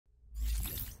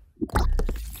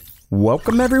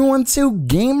Welcome everyone to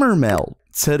Gamer Meld.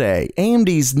 Today,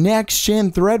 AMD's next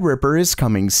Gen Threadripper is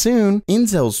coming soon.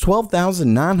 Intel's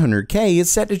 12900K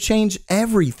is set to change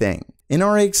everything. An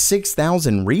RX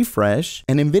 6000 refresh,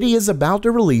 and Nvidia is about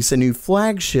to release a new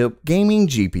flagship gaming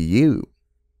GPU.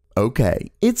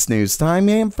 Okay, it's news time,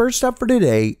 and first up for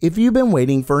today, if you've been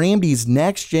waiting for AMD's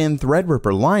next gen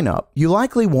Threadripper lineup, you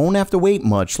likely won't have to wait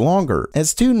much longer,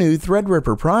 as two new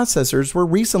Threadripper processors were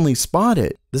recently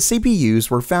spotted. The CPUs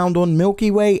were found on Milky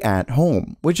Way at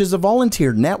Home, which is a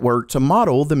volunteer network to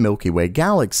model the Milky Way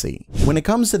galaxy. When it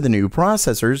comes to the new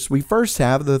processors, we first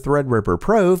have the Threadripper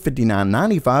Pro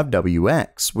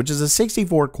 5995WX, which is a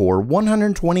 64-core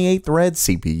 128-thread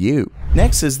CPU.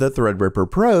 Next is the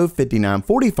Threadripper Pro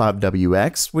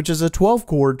 5945WX, which is a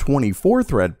 12-core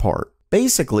 24-thread part.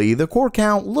 Basically, the core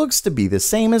count looks to be the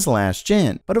same as last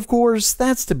gen, but of course,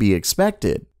 that's to be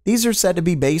expected. These are said to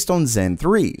be based on Zen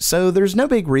 3, so there's no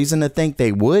big reason to think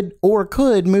they would or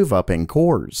could move up in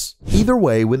cores. Either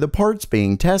way, with the parts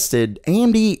being tested,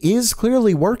 AMD is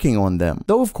clearly working on them,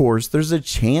 though of course there's a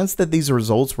chance that these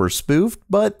results were spoofed,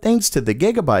 but thanks to the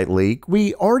Gigabyte leak,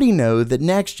 we already know that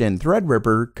next-gen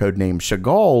Threadripper, codenamed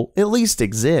Chagall, at least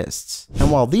exists.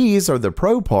 And while these are the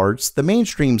pro parts, the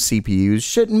mainstream CPUs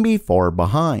shouldn't be far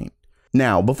behind.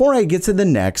 Now, before I get to the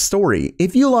next story,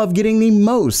 if you love getting the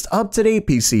most up-to-date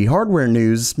PC hardware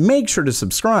news, make sure to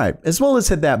subscribe, as well as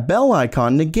hit that bell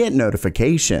icon to get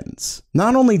notifications.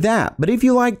 Not only that, but if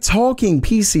you like talking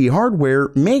PC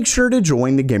hardware, make sure to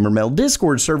join the GamerMeld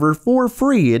Discord server for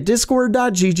free at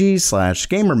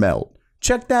discord.gg/GamerMeld.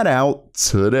 Check that out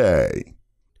today.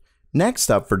 Next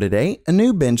up for today, a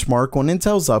new benchmark on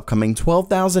Intel's upcoming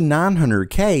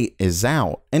 12900K is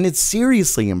out, and it's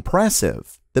seriously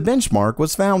impressive. The benchmark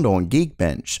was found on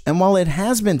Geekbench, and while it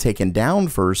has been taken down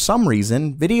for some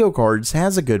reason, Video Cards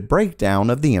has a good breakdown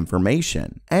of the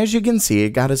information. As you can see, it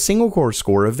got a single-core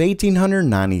score of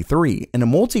 1893 and a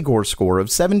multi-core score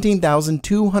of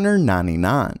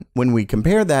 17,299. When we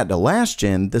compare that to last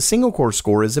gen, the single-core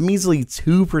score is a measly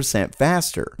 2%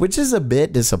 faster, which is a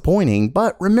bit disappointing,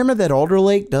 but remember that Alder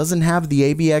Lake doesn't have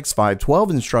the AVX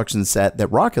 512 instruction set that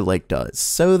Rocket Lake does,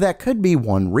 so that could be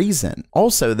one reason.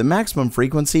 Also, the maximum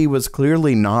frequency was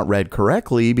clearly not read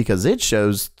correctly because it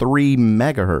shows 3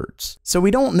 MHz. So we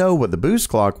don't know what the boost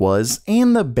clock was,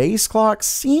 and the base clock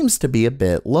seems to be a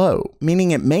bit low,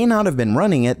 meaning it may not have been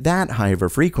running at that high of a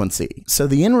frequency, so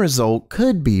the end result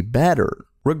could be better.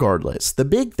 Regardless, the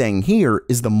big thing here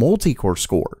is the multi-core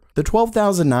score. The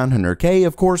 12900K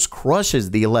of course crushes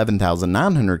the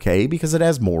 11900K because it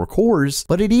has more cores,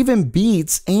 but it even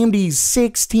beats AMD's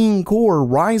 16-core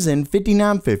Ryzen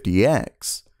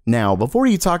 5950X. Now, before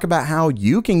you talk about how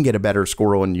you can get a better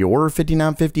score on your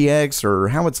 5950X or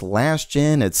how it's last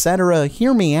gen, etc.,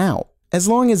 hear me out. As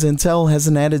long as Intel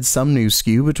hasn't added some new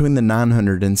SKU between the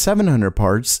 900 and 700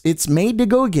 parts, it's made to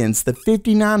go against the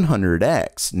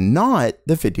 5900X, not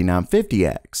the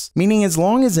 5950X. Meaning as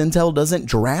long as Intel doesn't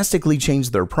drastically change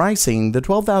their pricing, the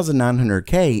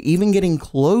 12900K even getting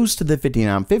close to the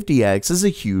 5950X is a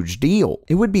huge deal.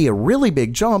 It would be a really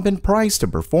big jump in price to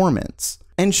performance.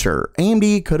 And sure,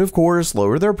 AMD could of course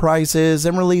lower their prices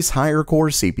and release higher core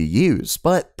CPUs,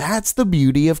 but that's the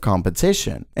beauty of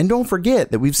competition. And don't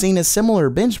forget that we've seen a similar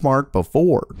benchmark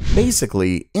before.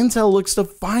 Basically, Intel looks to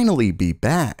finally be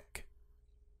back.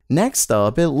 Next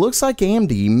up, it looks like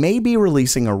AMD may be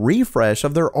releasing a refresh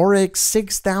of their RX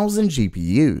 6000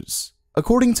 GPUs.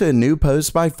 According to a new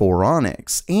post by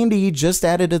 4Onyx, AMD just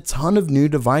added a ton of new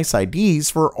device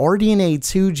IDs for RDNA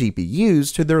 2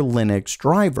 GPUs to their Linux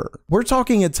driver. We're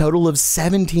talking a total of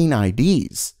 17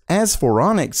 IDs. As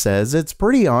 4Onyx says, it's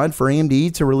pretty odd for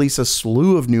AMD to release a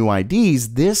slew of new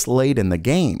IDs this late in the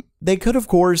game. They could of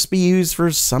course be used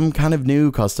for some kind of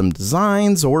new custom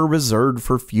designs or reserved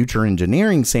for future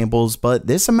engineering samples, but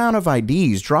this amount of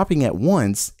IDs dropping at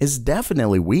once is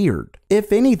definitely weird.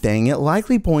 If anything, it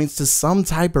likely points to some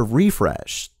type of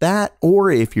refresh. That, or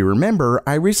if you remember,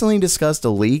 I recently discussed a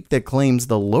leak that claims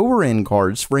the lower end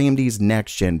cards for AMD's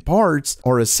next gen parts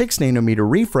are a 6nm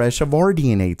refresh of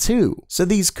RDNA 2, so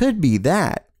these could be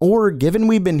that. Or, given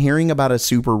we've been hearing about a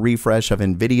super refresh of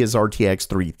Nvidia's RTX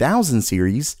 3000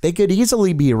 series, they could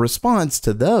easily be a response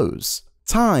to those.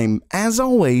 Time, as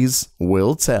always,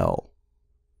 will tell.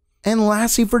 And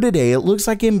lastly for today, it looks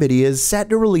like Nvidia is set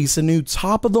to release a new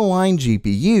top-of-the-line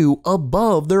GPU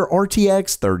above their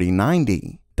RTX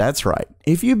 3090. That's right,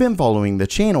 if you've been following the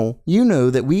channel, you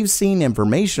know that we've seen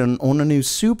information on a new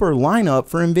super lineup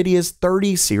for Nvidia's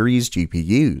 30 series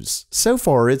GPUs. So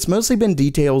far, it's mostly been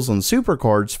details on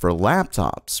supercards for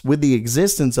laptops, with the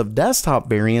existence of desktop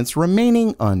variants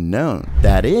remaining unknown.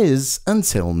 That is,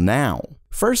 until now.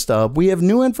 First up, we have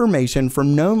new information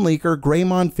from known leaker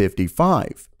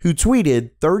Greymon55, who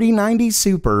tweeted 3090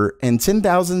 Super and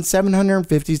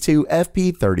 10,752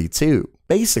 FP32.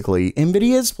 Basically,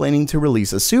 Nvidia is planning to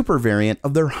release a super variant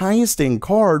of their highest end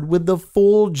card with the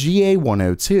full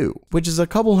GA102, which is a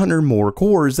couple hundred more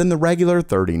cores than the regular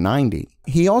 3090.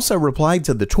 He also replied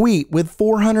to the tweet with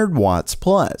 400 watts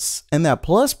plus, and that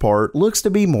plus part looks to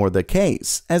be more the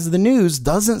case, as the news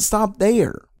doesn't stop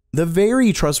there. The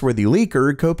very trustworthy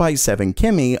leaker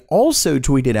Kopite7Kimi also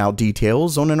tweeted out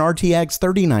details on an RTX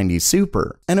 3090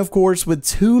 Super, and of course with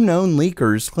two known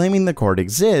leakers claiming the card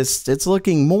exists, it's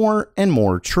looking more and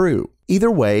more true. Either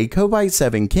way,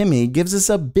 Kopite7Kimi gives us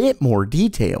a bit more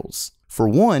details. For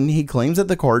one, he claims that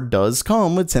the card does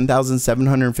come with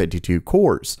 10,752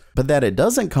 cores, but that it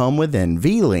doesn't come with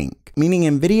NVLink, meaning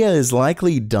Nvidia is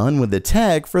likely done with the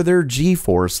tech for their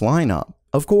GeForce lineup.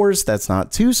 Of course, that's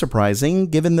not too surprising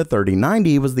given the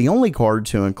 3090 was the only card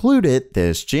to include it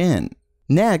this gen.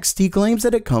 Next, he claims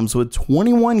that it comes with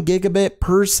 21 gigabit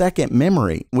per second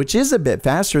memory, which is a bit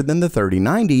faster than the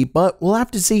 3090, but we'll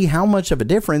have to see how much of a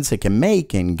difference it can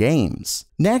make in games.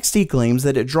 Next, he claims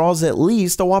that it draws at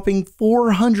least a whopping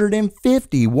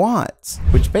 450 watts,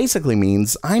 which basically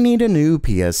means I need a new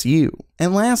PSU.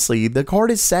 And lastly, the card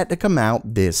is set to come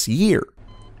out this year.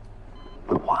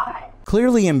 Why?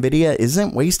 Clearly, Nvidia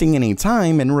isn't wasting any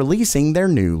time in releasing their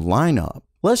new lineup.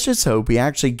 Let's just hope we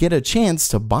actually get a chance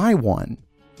to buy one.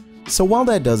 So while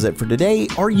that does it for today,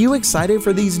 are you excited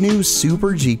for these new super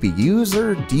GPUs,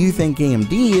 or do you think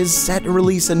AMD is set to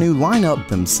release a new lineup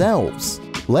themselves?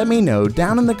 Let me know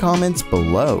down in the comments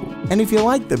below. And if you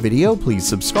liked the video, please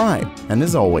subscribe. And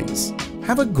as always,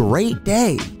 have a great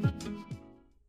day.